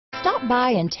Stop by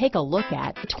and take a look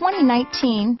at the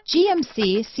 2019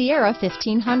 GMC Sierra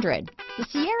 1500. The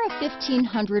Sierra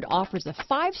 1500 offers a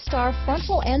 5-star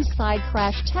frontal and side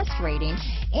crash test rating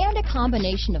and a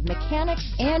combination of mechanics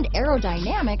and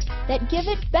aerodynamics that give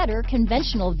it better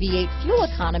conventional V8 fuel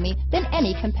economy than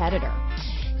any competitor.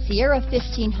 Sierra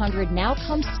 1500 now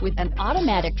comes with an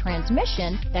automatic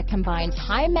transmission that combines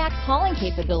high max hauling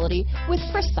capability with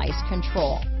precise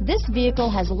control. This vehicle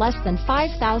has less than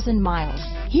 5,000 miles.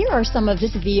 Here are some of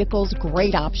this vehicle's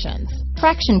great options: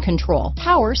 traction control,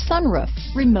 power sunroof,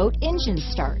 remote engine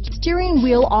start, steering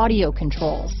wheel audio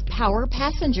controls, power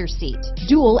passenger seat,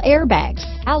 dual airbags,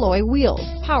 alloy wheels,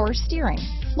 power steering,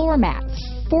 floor mats,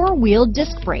 4-wheel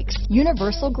disc brakes,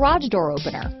 universal garage door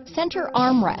opener, center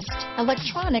armrest,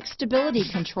 electronic stability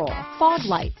control, fog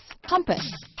lights, compass,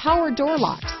 power door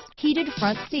locks, heated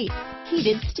front seats,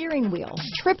 heated steering wheel,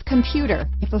 trip computer.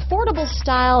 If affordable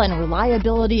style and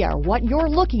reliability are what you're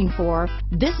looking for,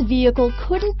 this vehicle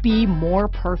couldn't be more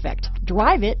perfect.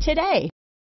 Drive it today.